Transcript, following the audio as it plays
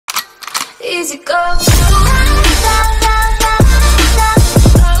Easy go.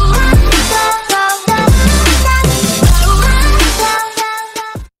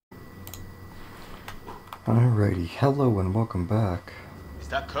 Alrighty, hello and welcome back. Is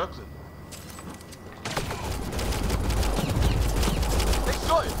that Kirkland? They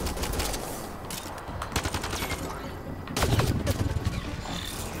shot him!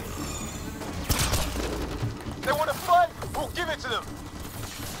 They want to fight! We'll give it to them!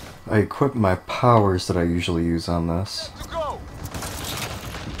 I equipped my powers that I usually use on this. To go!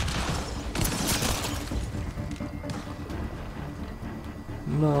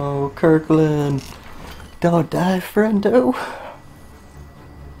 No, Kirkland! Don't die, friendo!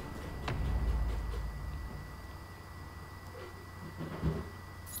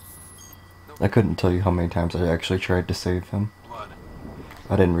 I couldn't tell you how many times I actually tried to save him.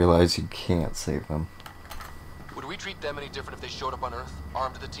 I didn't realize you can't save him. Would we treat them any different if they showed up on Earth,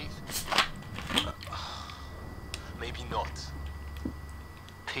 armed to the teeth? Maybe not.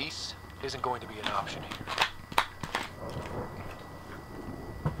 Peace isn't going to be an option here.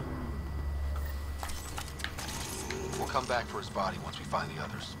 We'll come back for his body once we find the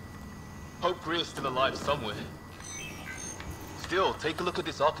others. Hope Greer's still alive somewhere. Still, take a look at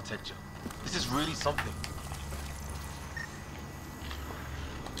this architecture. This is really something.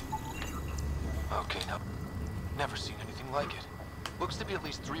 Okay, now, never seen anything like it. Looks to be at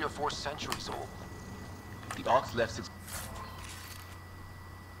least 3 or 4 centuries old. The Ark's left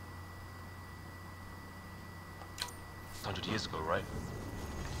 600 years ago, right?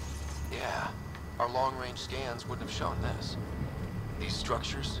 Yeah, our long-range scans wouldn't have shown this. These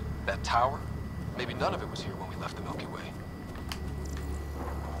structures, that tower, maybe none of it was here when we left the Milky Way.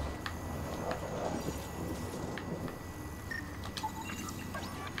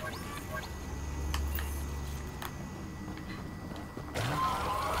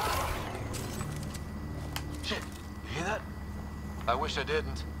 Shit, you hear that? I wish I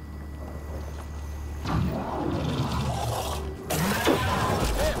didn't.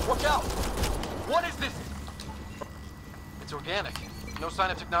 Hey, watch out! What is this? It's organic. No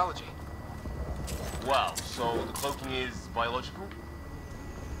sign of technology. Wow, so the cloaking is biological?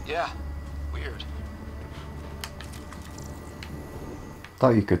 Yeah, weird.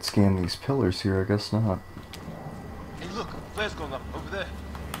 Thought you could scan these pillars here, I guess not. Hey look, flare's going up, over there.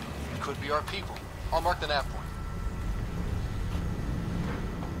 It could be our people. I'll mark the nav point.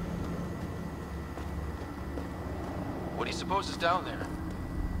 What do you suppose is down there?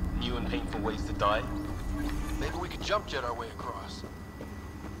 New and painful ways to die. Maybe we could jump jet our way across.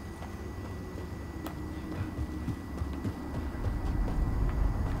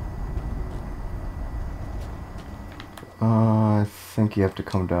 I think you have to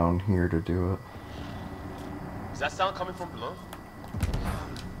come down here to do it. Is that sound coming from below?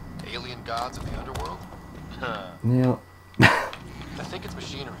 Alien gods of the underworld? Yeah. I think it's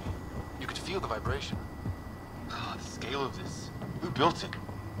machinery. You could feel the vibration. The scale of this. Who built it?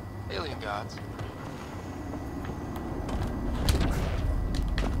 Alien gods.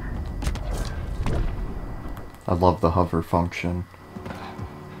 I love the hover function.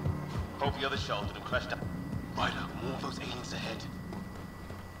 Hope the other shell didn't crash down. Ryder, more of those aliens ahead.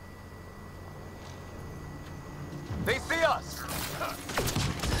 They see us!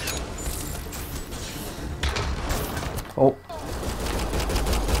 Oh.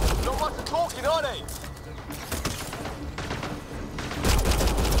 Not much of talking, are they?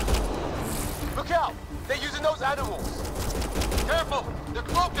 Look out! They're using those animals! Careful! They're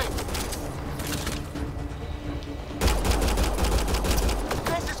cloaking!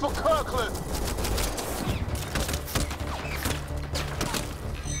 This is for Kirkland!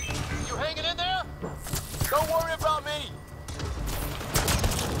 You hanging in there? Don't worry about me!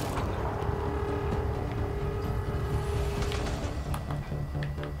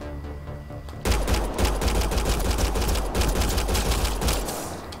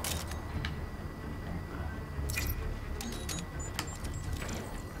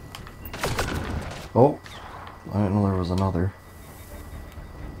 Oh. I didn't know there was another.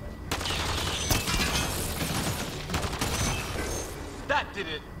 That did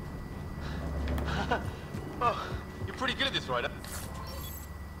it! Oh, you're pretty good at this, Ryder.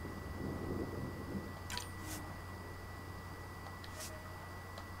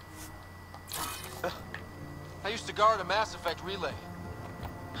 I used to guard a Mass Effect relay.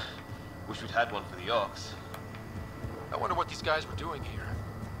 Wish we'd had one for the Arks. I wonder what these guys were doing here.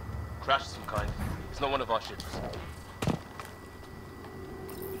 Crash of some kind. It's not one of our ships.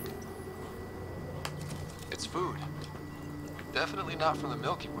 It's food. Definitely not from the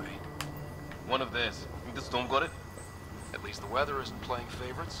Milky Way. One of theirs. Think the storm got it? At least the weather isn't playing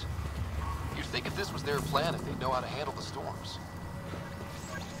favorites. You'd think if this was their planet, they'd know how to handle the storms.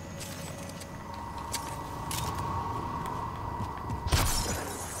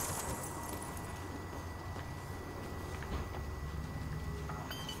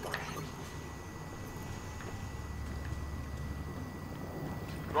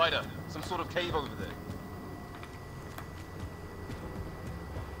 Ryder, some sort of cave over there.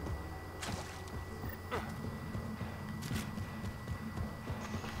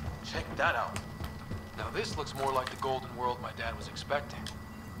 Check that out. Now this looks more like the golden world my dad was expecting.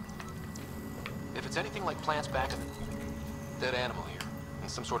 If it's anything like plants back in the dead animal here, and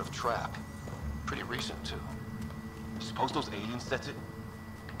some sort of trap. Pretty recent, too. You suppose those aliens set it?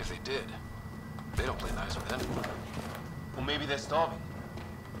 If they did, they don't play nice with anyone. Or maybe they're starving.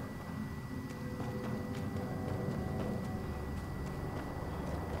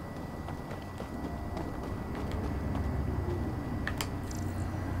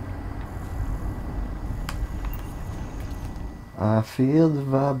 I feel the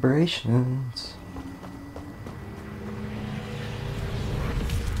vibrations.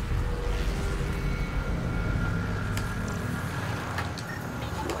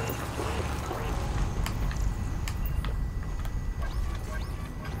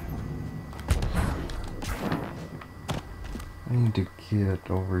 I need to get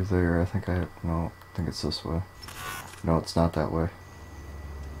over there. I think no, I think it's this way. No, it's not that way.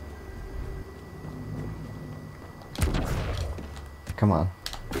 Come on.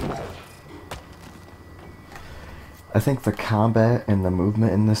 I think the combat and the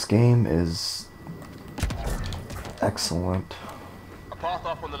movement in this game is excellent. A path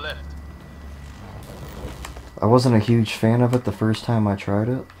off on the left. I wasn't a huge fan of it the first time I tried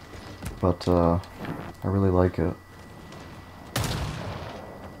it, but I really like it.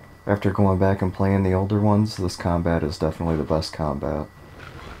 After going back and playing the older ones, this combat is definitely the best combat.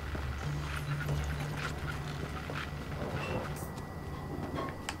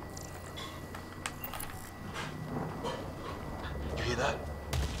 You hear that?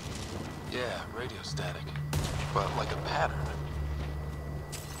 Yeah, radio static. But like a pattern.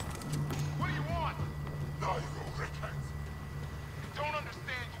 What do you want? No, you go, Rickheads. You don't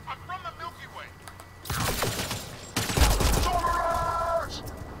understand. I'm from the Milky Way.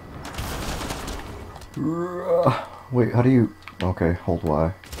 Wait, how do you... Okay, hold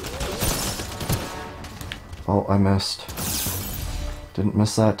Y. Oh, I missed. Didn't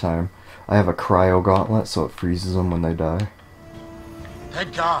miss that time. I have a cryo gauntlet, so it freezes them when they die.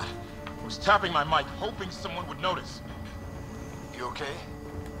 Thank God. I was tapping my mic, hoping someone would notice. You okay?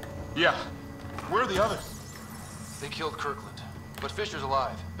 Yeah. Where are the others? They killed Kirkland. But Fisher's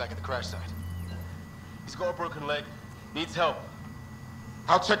alive, back at the crash site. He's got a broken leg. Needs help.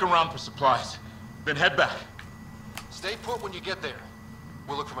 I'll check around for supplies. Then head back. Stay put when you get there.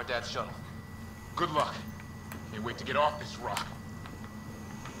 We'll look for my dad's shuttle. Good luck. Can't wait to get off this rock.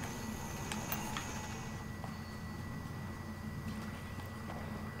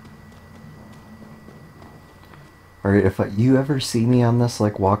 Alright, if you ever see me on this,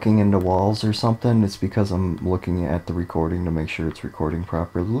 like, walking into walls or something, it's because I'm looking at the recording to make sure it's recording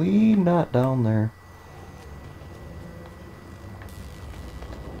properly, not down there.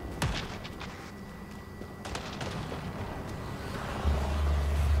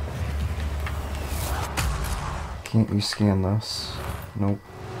 Can't you scan this? Nope.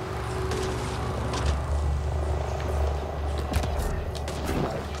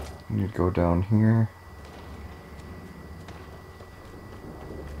 You need to go down here.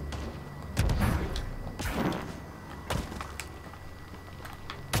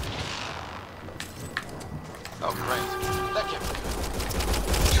 Oh, great. That can't be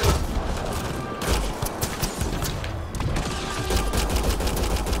good.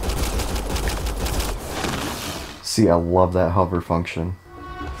 See, I love that hover function.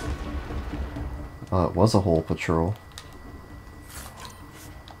 It was a whole patrol.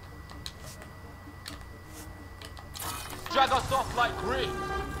 Drag us off like green.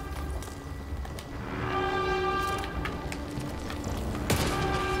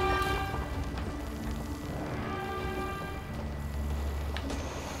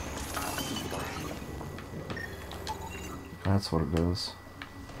 That's what it is.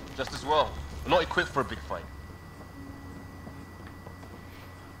 Just as well. We're not equipped for a big fight.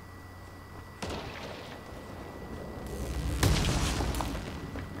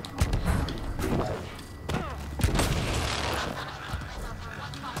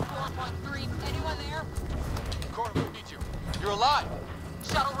 Anyone there? Cora, we need you. You're alive.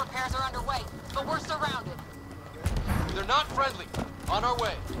 Shuttle repairs are underway, but we're surrounded. They're not friendly. On our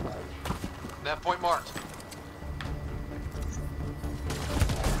way. Nav point marked.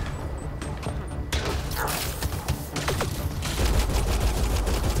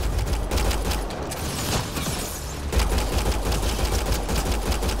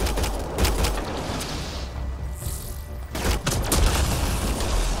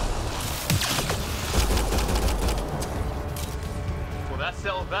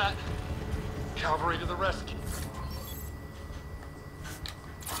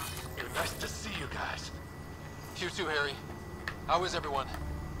 How is everyone?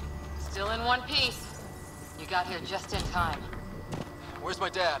 Still in one piece. You got here just in time. Where's my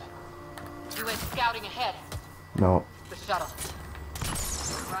dad? You went scouting ahead. No, The shuttle.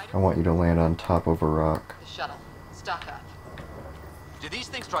 Right? I want you to land on top of a rock. The shuttle. Stock up. Did these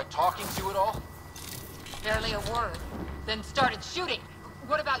things try talking to you at all? Barely a word. Then started shooting.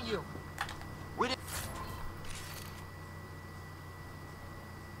 What about you? We did.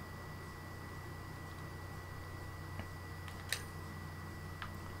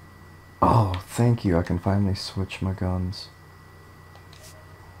 Oh, thank you. I can finally switch my guns.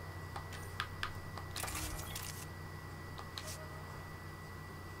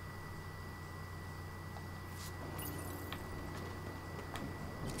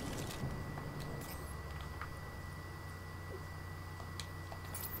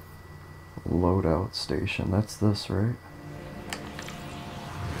 Loadout station. That's this, right?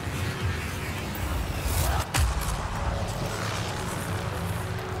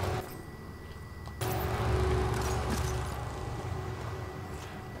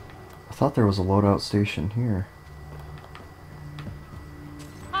 I thought there was a loadout station here.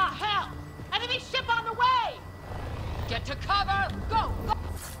 Ah, hell! Enemy ship on the way! Get to cover! Go! Go!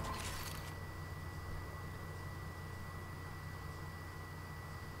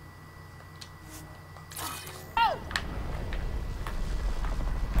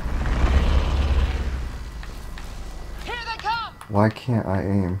 Here they come! Why can't I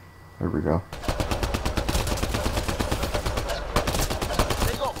aim? There we go.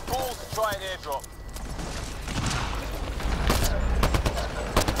 They got balls to try an airdrop.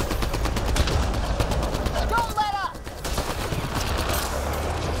 Don't let up!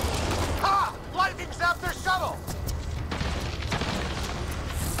 Ha! Lightning zapped their shuttle!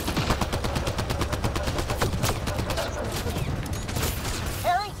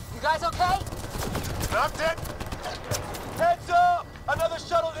 Harry, you guys okay? I'm dead. Heads up! Another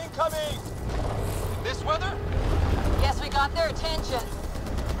shuttle incoming! This weather? Guess we got their attention.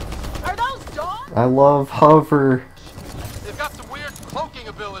 Are those dogs? I love hover. They've got some weird cloaking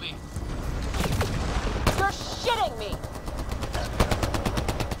ability. You're shitting me!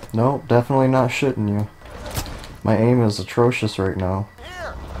 Nope, definitely not shitting you. My aim is atrocious right now.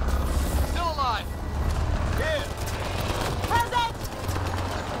 Here! Still alive. Here! Present!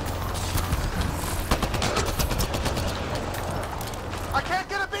 I can't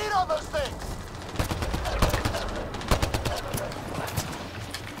get a beat on those things!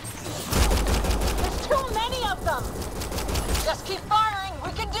 There's too many of them! Just keep firing,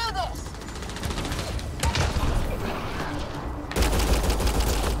 we can do this!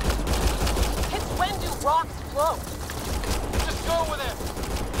 It's when do rocks float? Just go with it.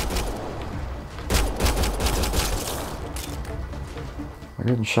 I'm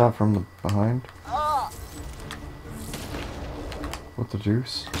getting shot from the behind. Ah! What the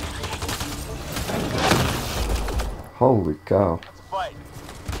deuce? Holy cow. Let's fight.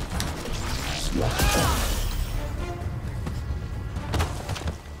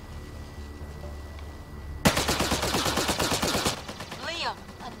 Liam,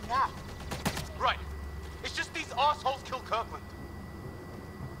 enough. Right. It's just these assholes killed Kirkland.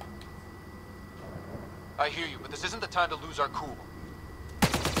 I hear you, but this isn't the time to lose our cool.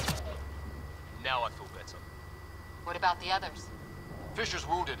 Now I feel better. What about the others? Fisher's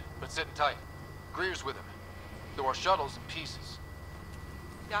wounded, but sitting tight. Greer's with him. Though our shuttle's in pieces.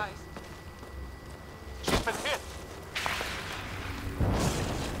 Guys. She's been hit.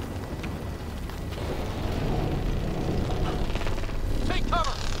 Take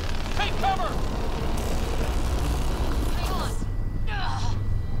cover! Take cover! Hang on. Ugh.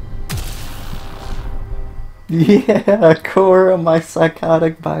 Yeah, Cora, my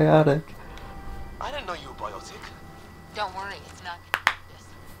psychotic biotic. I didn't know you were biotic. Don't worry, it's not contagious.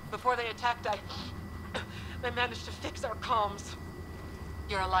 Before they attacked, they managed to fix our comms.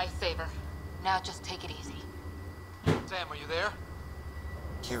 You're a lifesaver. Now just take it easy. Sam, are you there?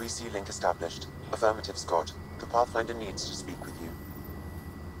 QEC link established. Affirmative, Scott. The Pathfinder needs to speak with you.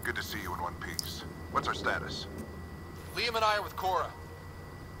 Good to see you in one piece. What's our status? Liam and I are with Cora.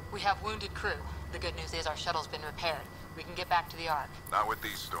 We have wounded crew. The good news is our shuttle's been repaired. We can get back to the Ark. Not with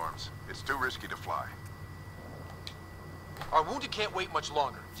these storms. It's too risky to fly. Our wounded can't wait much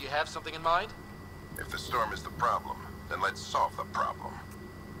longer. Do you have something in mind? If the storm is the problem, then let's solve the problem.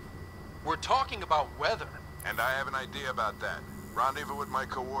 We're talking about weather. And I have an idea about that. Rendezvous with my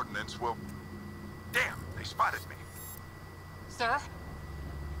coordinates will... Damn, they spotted me. Sir?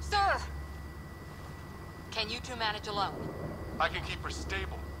 Sir! Can you two manage alone? I can keep her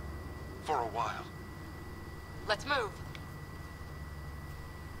stable. For a while. Let's move.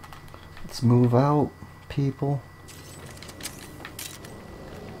 Let's move out, people.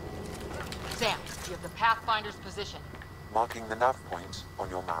 Sam, you have the Pathfinder's position. Marking the nav point on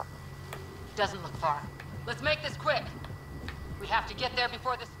your map. Doesn't look far. Let's make this quick. We have to get there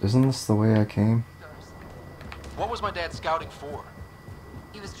before this Isn't this the way I came? goes. What was my dad scouting for?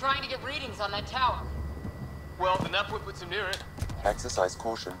 He was trying to get readings on that tower. Well, the nav point puts him near it. Exercise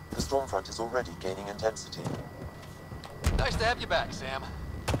caution. The storm front is already gaining intensity. Nice to have you back, Sam.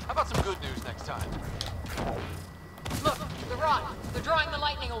 How about some good news next time? Look, the rock. They're drawing the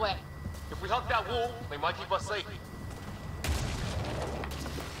lightning away. If we hug that wall, they might keep us safe.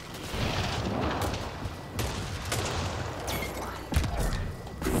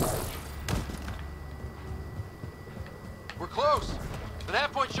 We're close. The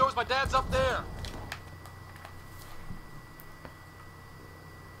nav point shows my dad's up there.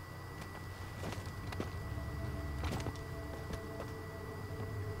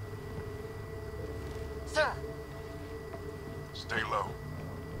 Sir, Stay low.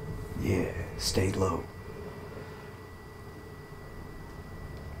 Yeah, stay low.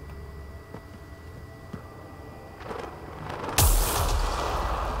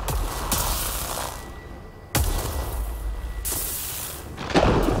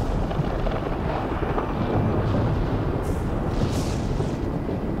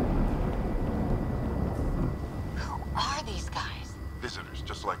 who are these guys? Visitors,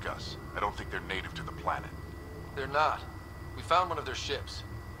 just like us. I don't think they're native to the planet. They're not. We found one of their ships.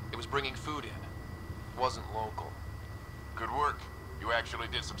 It was bringing food in. It wasn't local. Good work. You actually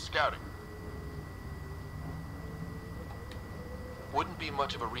did some scouting. Wouldn't be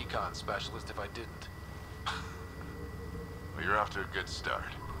much of a recon specialist if I didn't. Well, you're off to a good start.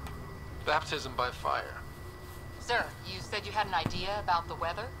 Baptism by fire. Sir, you said you had an idea about the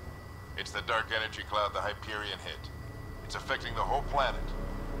weather? It's the dark energy cloud the Hyperion hit. It's affecting the whole planet.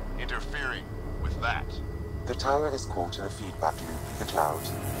 Interfering with that. The tower is caught in a feedback loop with the cloud.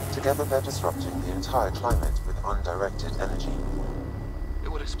 Together they're disrupting the entire climate with undirected energy.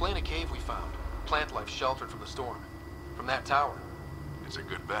 It would explain a cave we found. Plant life sheltered from the storm. From that tower. It's a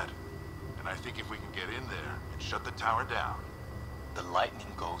good bet. And I think if we can get in there and shut the tower down, The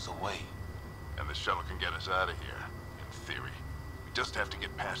lightning goes away. and the shuttle can get us out of here, in theory. We just have to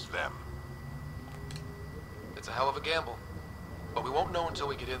get past them. It's a hell of a gamble. But we won't know until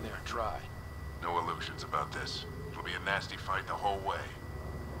we get in there and try. No illusions about this. It'll be a nasty fight the whole way.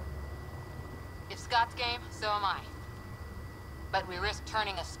 If Scott's game, so am I. But we risk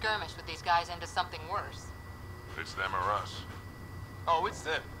turning a skirmish with these guys into something worse. It's them or us. Oh, it's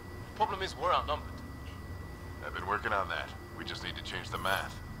them. Problem is, we're outnumbered. I've been working on that. We just need to change the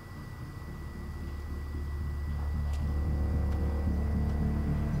math.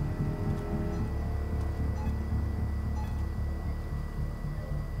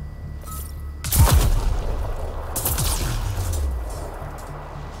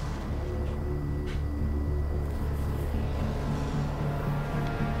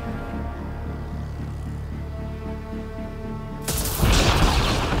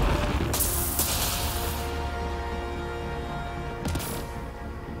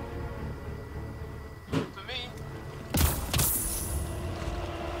 To me,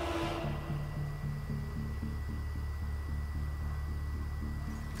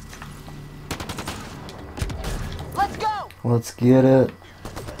 Let's go! Let's get it.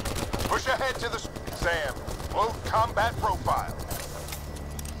 Push ahead to the Sam. Low combat profile.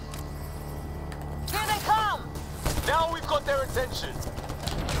 Here they come! now we've got their attention.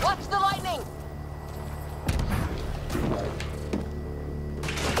 Watch the lightning!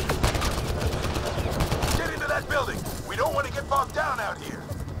 Get into that building. We don't want to get bogged down out here.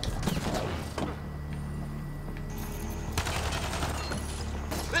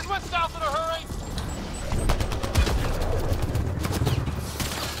 This went south in a hurry.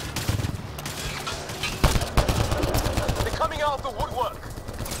 They're coming out of the woodwork.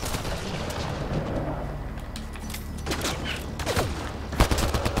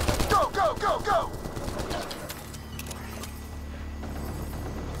 Go, go, go, go!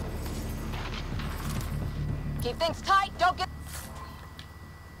 Keep things tight, don't get...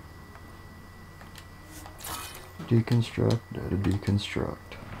 Deconstruct, data deconstruct.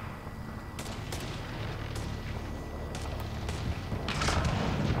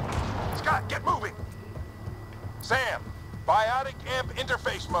 Scott, get moving! Sam, biotic amp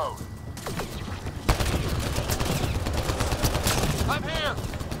interface mode. I'm here.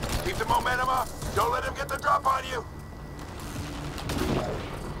 Keep the momentum up. Don't let him get the drop on you.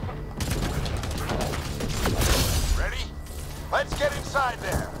 Ready? Let's get inside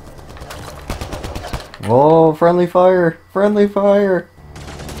there. Whoa, friendly fire! Friendly fire!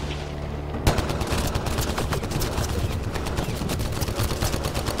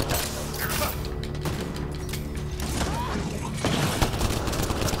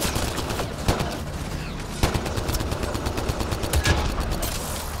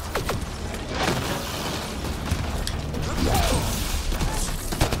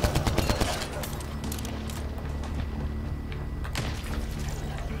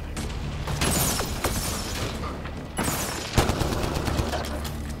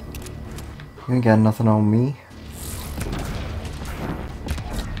 You ain't got nothing on me.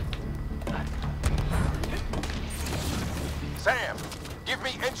 Sam, give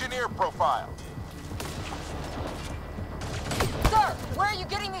me engineer profile. Sir, where are you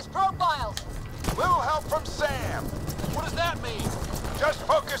getting these profiles? Little help from Sam. What does that mean? Just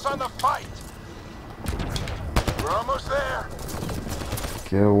focus on the fight. We're almost there.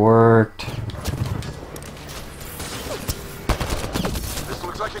 Get worked. This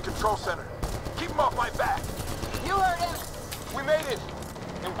looks like a control center. Keep him off my back. You heard him. We made it.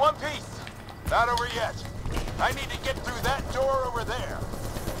 In one piece. Not over yet. I need to get through that door over there.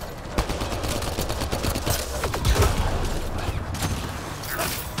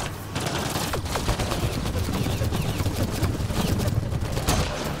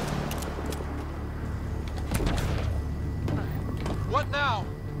 What now?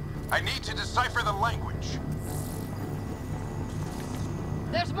 I need to decipher the language.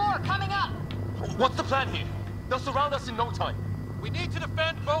 There's more coming up. What's the plan here? They'll surround us in no time. We need to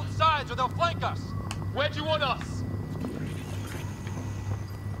defend both sides or they'll flank us. Where do you want us?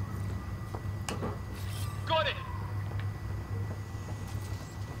 Got it!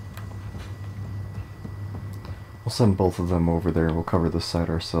 We'll send both of them over there. We'll cover this side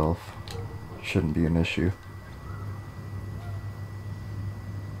ourselves. Shouldn't be an issue.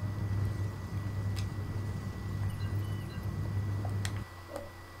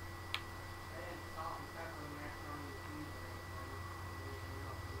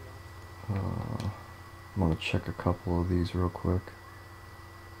 I'm gonna check a couple of these real quick.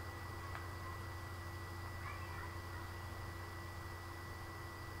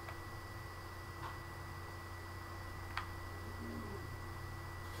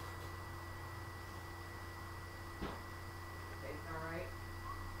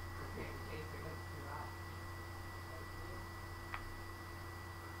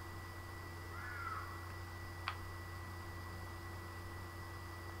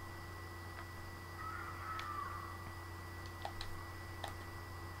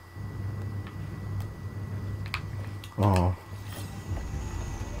 Oh.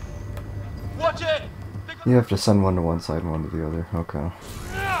 Watch it! You have to send one to one side and one to the other. Okay.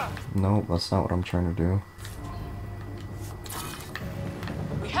 Nope, that's not what I'm trying to do.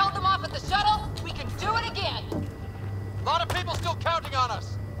 We held them off at the shuttle. We can do it again. A lot of people still counting on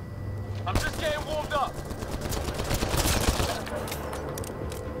us. I'm just getting warmed up.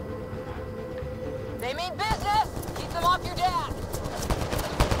 They mean business. Keep them off your dad.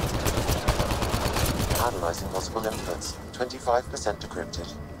 Analyzing possible inputs. 25%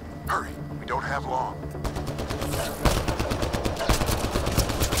 decrypted. Hurry, we don't have long.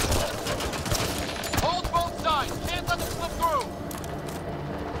 Hold both sides. Can't let them slip through.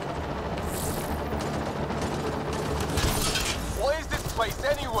 What is this place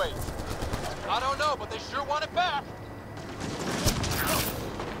anyway? I don't know, but they sure want it back.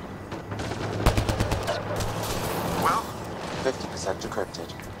 Well, 50%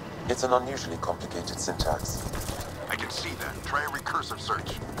 decrypted. It's an unusually complicated syntax. I can see that. Try a recursive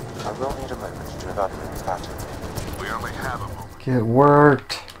search. I will need a moment to evaluate the pattern. We only have a moment. Get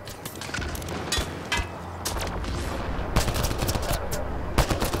worked.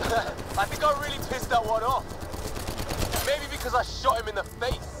 I think I really pissed that one off. Maybe because I shot him in the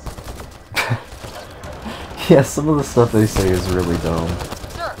face. Yeah, some of the stuff they say is really dumb.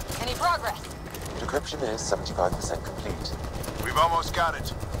 Sir, any progress? Decryption is 75% complete. We've almost got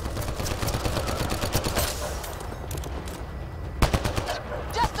it.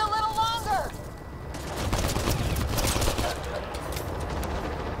 Just a little longer.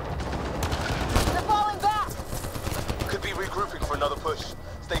 They're falling back. Could be regrouping for another push.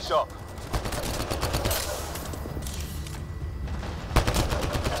 Stay sharp.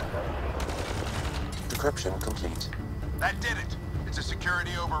 Decryption complete. That did it. It's a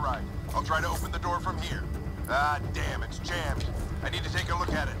security override. I'll try to open the door from here. Ah, damn, it's jammed. I need to take a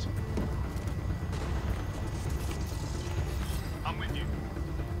look at it. I'm with you.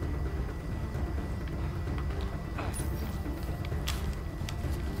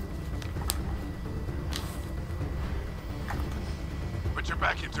 Put your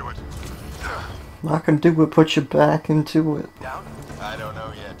back into it. Not gonna do it, put you back into it. Down? I don't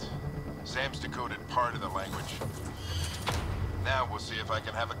know yet. Sam's decoded part of the language. Now we'll see if I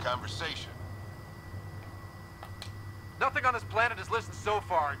can have a conversation. Nothing on this planet is listened so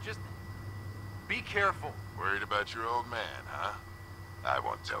far. Just be careful. Worried about your old man, huh? I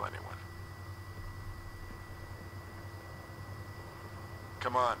won't tell anyone.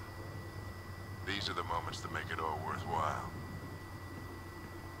 Come on. These are the moments that make it all worthwhile.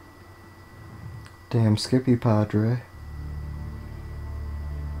 Damn Skippy Padre.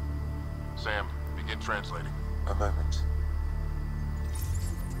 Sam, begin translating. A moment.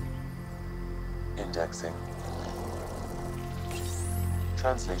 Indexing.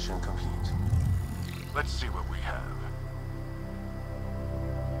 Translation complete. Let's see what we have.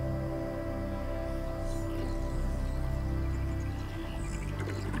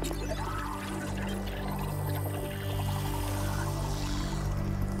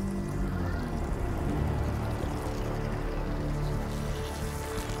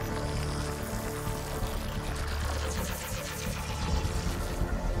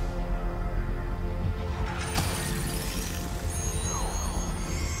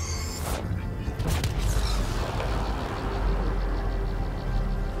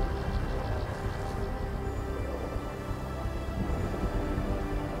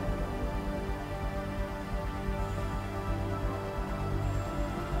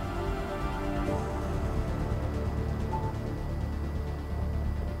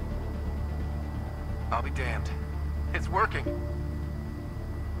 I'll be damned. It's working.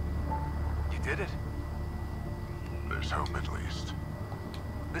 You did it. There's hope at least.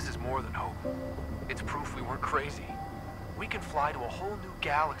 This is more than hope. It's proof we weren't crazy. We can fly to a whole new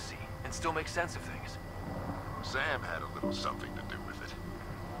galaxy and still make sense of things. Sam had a little something to do with it.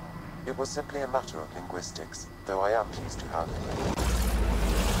 It was simply a matter of linguistics, though I am pleased to have it.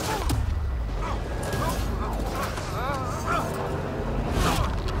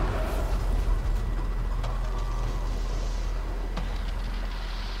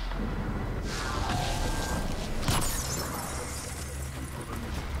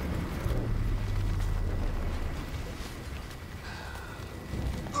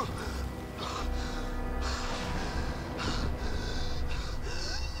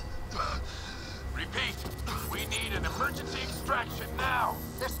 Repeat, we need an emergency extraction now.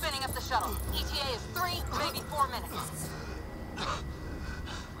 They're spinning up the shuttle. ETA is 3, maybe 4 minutes.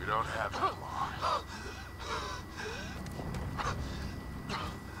 We don't have that long.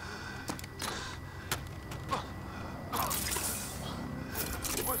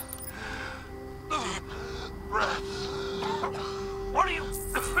 Deep breaths. What are you?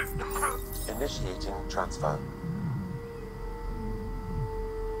 Initiating transfer.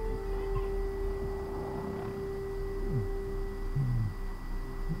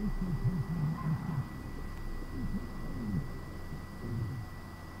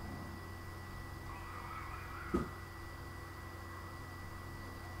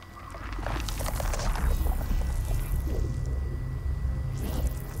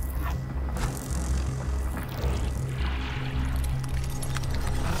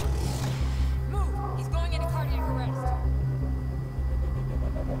 Move! He's going into cardiac arrest.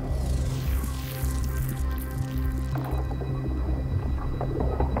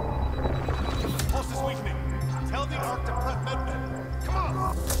 Pulse is weakening. Tell the Ark to prep medbay. Come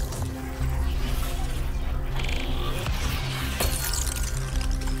on!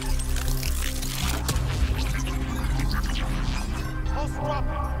 Pulse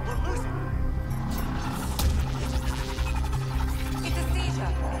dropping. We're losing. It's a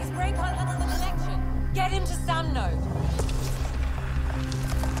seizure. His brain can't handle the connection. Get him to Sam node.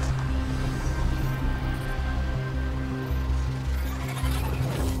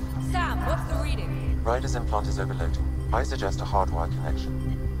 Sam, what's the reading? Ryder's implant is overloading. I suggest a hardwire connection.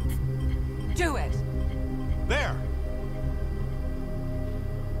 Do it. There!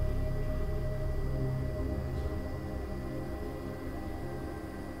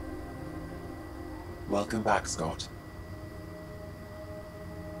 Welcome back, Scott.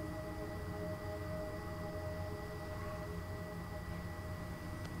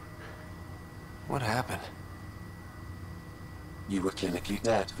 What happened? You were clinically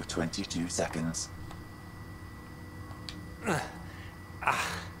dead for 22 seconds.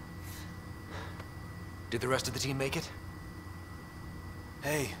 Did the rest of the team make it?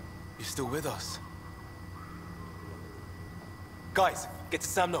 Hey, you're still with us. Guys, get to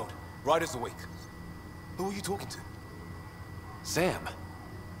Sam node. Ryder's awake. Who are you talking to? Sam.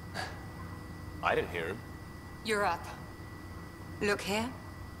 I didn't hear him. You're up. Look here.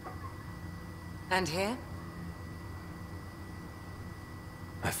 And here.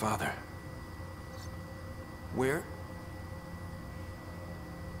 My father. Where?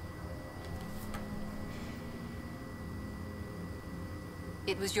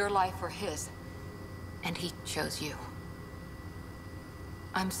 It was your life or his. And he chose you.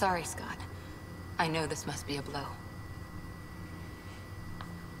 I'm sorry, Scott. I know this must be a blow.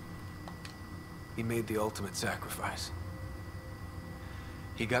 He made the ultimate sacrifice.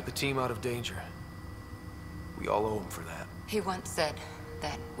 He got the team out of danger. We all owe him for that. He once said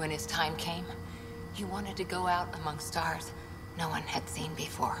that when his time came, he wanted to go out among stars no one had seen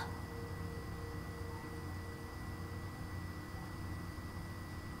before.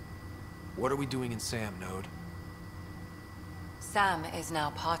 What are we doing in Sam, Node? Sam is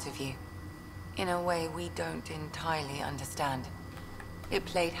now part of you, in a way we don't entirely understand. It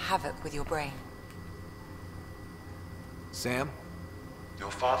played havoc with your brain. Sam?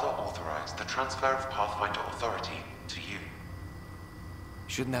 Your father authorized the transfer of Pathfinder authority to you.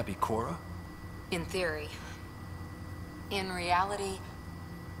 Shouldn't that be Cora? In theory. In reality,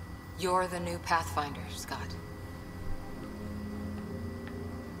 you're the new Pathfinder, Scott.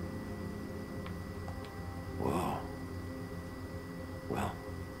 Whoa. Well,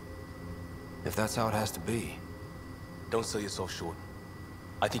 if that's how it has to be. Don't sell yourself short.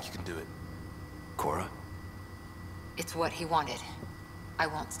 I think you can do it. Cora? It's what he wanted. I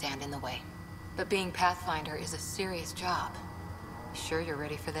won't stand in the way. But being Pathfinder is a serious job. Sure you're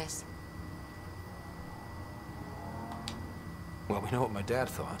ready for this? Well, we know what my dad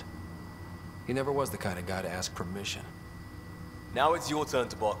thought. He never was the kind of guy to ask permission. Now it's your turn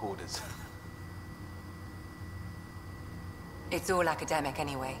to bark orders. It's all academic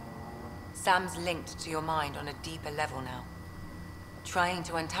anyway. Sam's linked to your mind on a deeper level now. Trying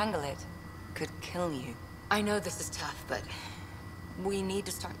to untangle it could kill you. I know this is tough, but we need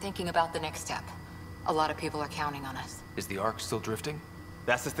to start thinking about the next step. A lot of people are counting on us. Is the Ark still drifting?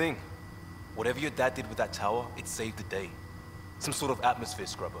 That's the thing. Whatever your dad did with that tower, it saved the day. Some sort of atmosphere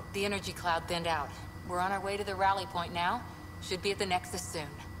scrubber. The energy cloud thinned out. We're on our way to the rally point now. Should be at the Nexus soon.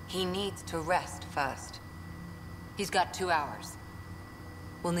 He needs to rest first. He's got 2 hours.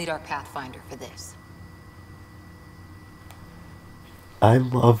 We'll need our Pathfinder for this. I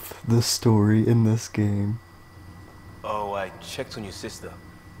love the story in this game. Oh, I checked on your sister.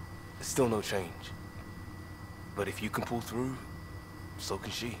 There's still no change. But if you can pull through, so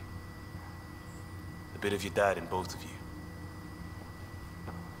can she. A bit of your dad in both of you.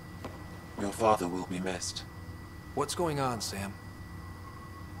 Your father will be missed. What's going on, Sam?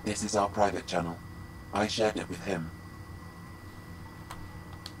 This is our private channel. I shared it with him.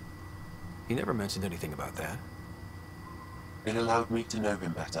 He never mentioned anything about that. It allowed me to know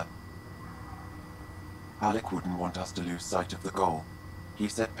him better. Alec wouldn't want us to lose sight of the goal. He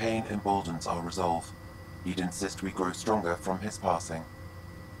said pain emboldens our resolve. He'd insist we grow stronger from his passing.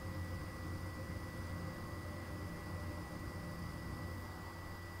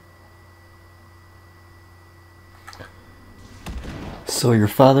 So your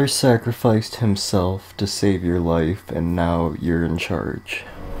father sacrificed himself to save your life, and now you're in charge.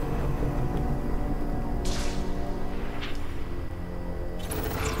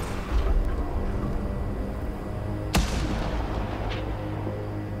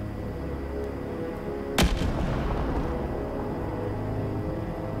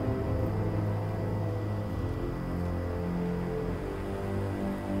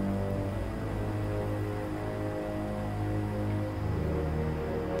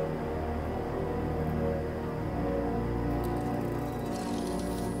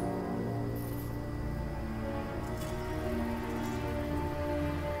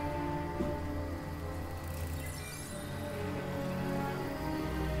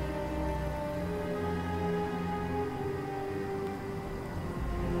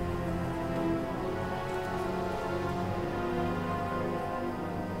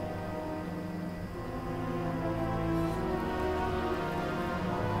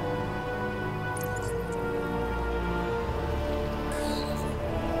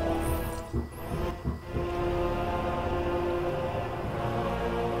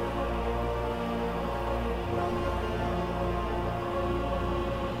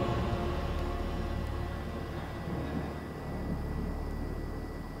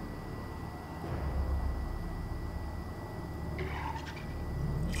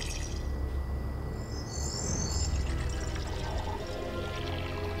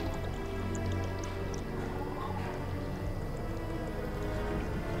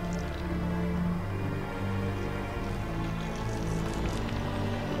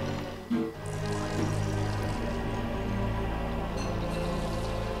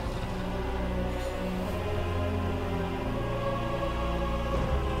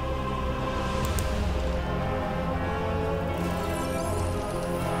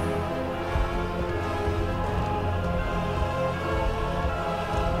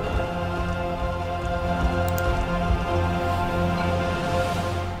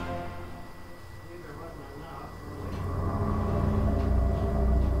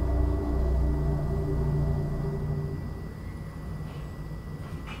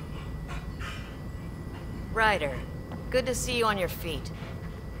 Ryder, good to see you on your feet.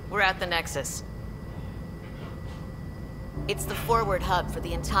 We're at the Nexus. It's the forward hub for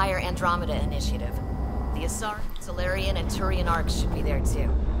the entire Andromeda initiative. The Asari, Solarian, and Turian arcs should be there too.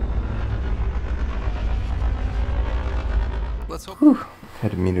 Let's hope. Whew.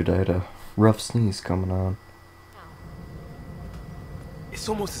 Had a minute, I had a rough sneeze coming on. It's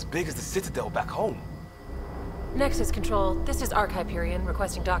almost as big as the Citadel back home. Nexus Control, this is Arch Hyperion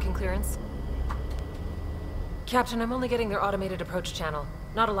requesting docking clearance. Captain, I'm only getting their automated approach channel,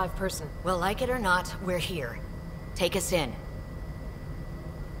 not a live person. Well, like it or not, we're here. Take us in.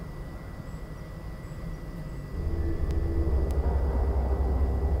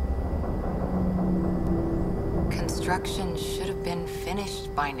 Construction should have been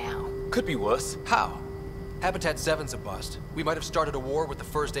finished by now. Could be worse. How? Habitat 7's a bust. We might have started a war with the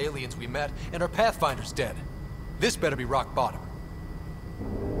first aliens we met, and our Pathfinder's dead. This better be rock bottom.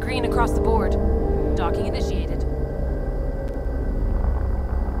 Green across the board. Docking initiated.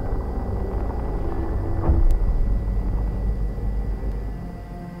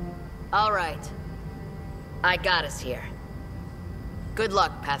 All right. I got us here. Good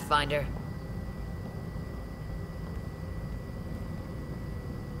luck, Pathfinder.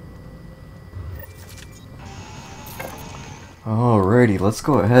 Alrighty, let's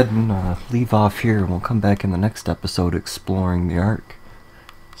go ahead and leave off here, and we'll come back in the next episode exploring the Ark.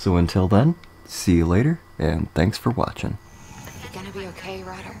 So until then, see you later, and thanks for watching. You gonna be okay,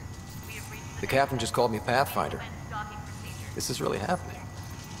 Ryder? The captain just called me Pathfinder. This is really happening.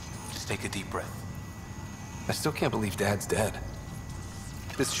 Just take a deep breath. I still can't believe Dad's dead.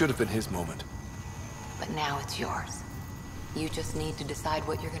 This should have been his moment. But now it's yours. You just need to decide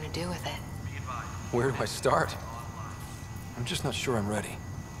what you're gonna do with it. Where do I start? I'm just not sure I'm ready.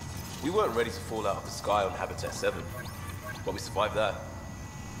 We weren't ready to fall out of the sky on Habitat 7, but we survived that.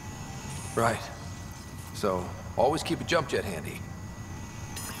 Right. So, always keep a jump jet handy.